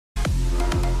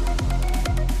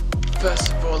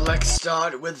First of all, let's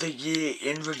start with the year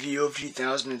in review of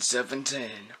 2017.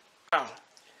 Now,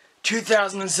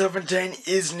 2017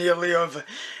 is nearly over,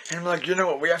 and I'm like, you know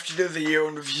what, we have to do the year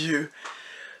in review.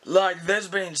 Like, there's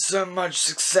been so much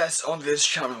success on this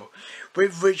channel.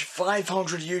 We've reached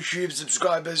 500 YouTube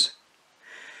subscribers,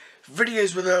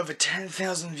 videos with over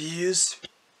 10,000 views,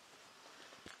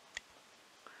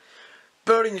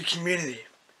 building a community,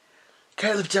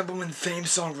 Kalab Templeman theme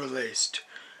song released,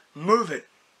 Move It.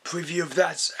 Preview of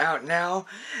that's out now,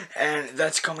 and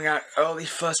that's coming out early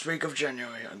first week of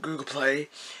January on Google Play,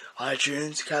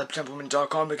 iTunes,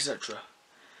 KalabTempleman.com, etc.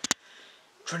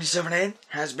 2017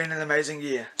 has been an amazing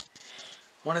year.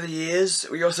 One of the years,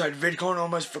 we also had VidCon,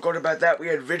 almost forgot about that. We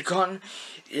had VidCon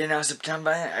in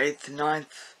September 8th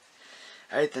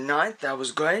and 9th, that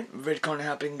was great. VidCon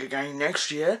happening again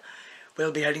next year.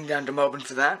 We'll be heading down to Melbourne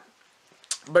for that.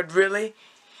 But really,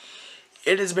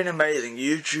 it has been amazing.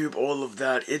 YouTube, all of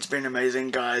that, it's been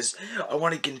amazing, guys. I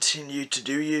want to continue to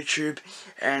do YouTube,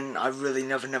 and I really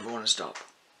never want to stop.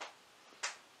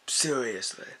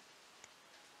 Seriously.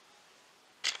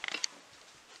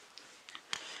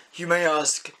 You may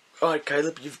ask, alright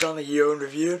Caleb, you've done a year in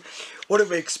review. What are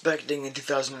we expecting in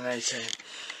 2018?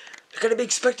 We're going to be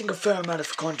expecting a fair amount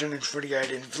of content in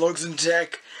 2018. Vlogs and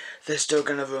tech, they're still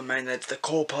going to remain. That's the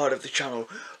core part of the channel.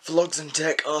 Vlogs and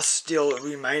tech are still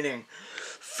remaining.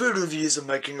 Food reviews are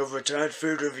making a return.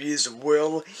 Food reviews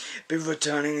will be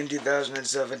returning in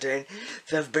 2017.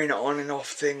 They've been an on and off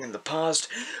thing in the past,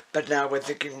 but now we're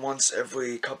thinking once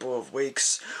every couple of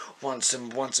weeks, once a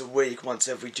week, once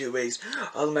every 2 weeks.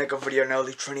 I'll make a video in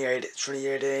early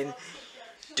 2018,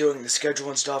 doing the schedule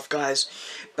and stuff, guys.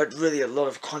 But really a lot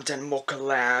of content, more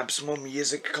collabs, more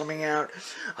music coming out.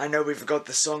 I know we've got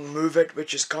the song Move It,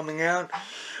 which is coming out,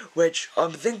 which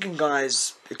I'm thinking,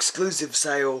 guys, exclusive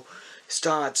sale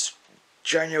starts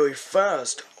January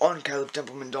 1st on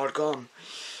KalabTempleman.com.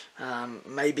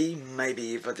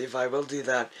 Maybe, but if I will do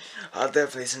that, I'll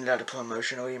definitely send out a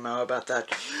promotional email about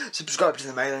that. Subscribe to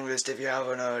the mailing list if you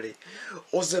haven't already.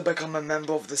 Also become a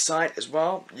member of the site as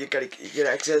well. You get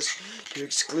access to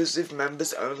exclusive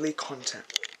members only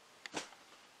content.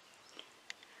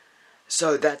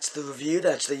 So that's the review,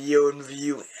 that's the year in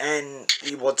review and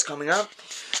what's coming up.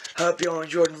 Hope you all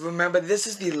enjoyed. Remember, this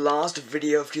is the last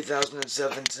video of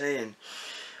 2017.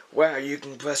 Wow, you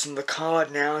can press on the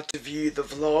card now to view the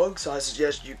vlogs. I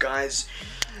suggest you guys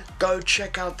go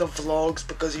check out the vlogs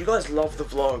because you guys love the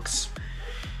vlogs.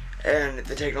 And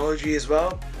the technology as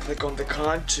well. Click on the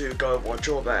card to go watch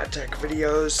all the tech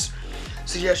videos.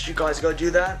 Suggest you guys go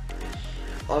do that.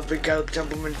 I've been Kalab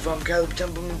Templeman from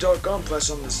KalabTempleman.com. Press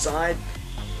on the side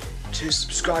to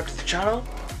subscribe to the channel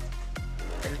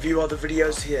and view other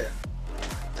videos here.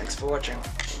 Thanks for watching.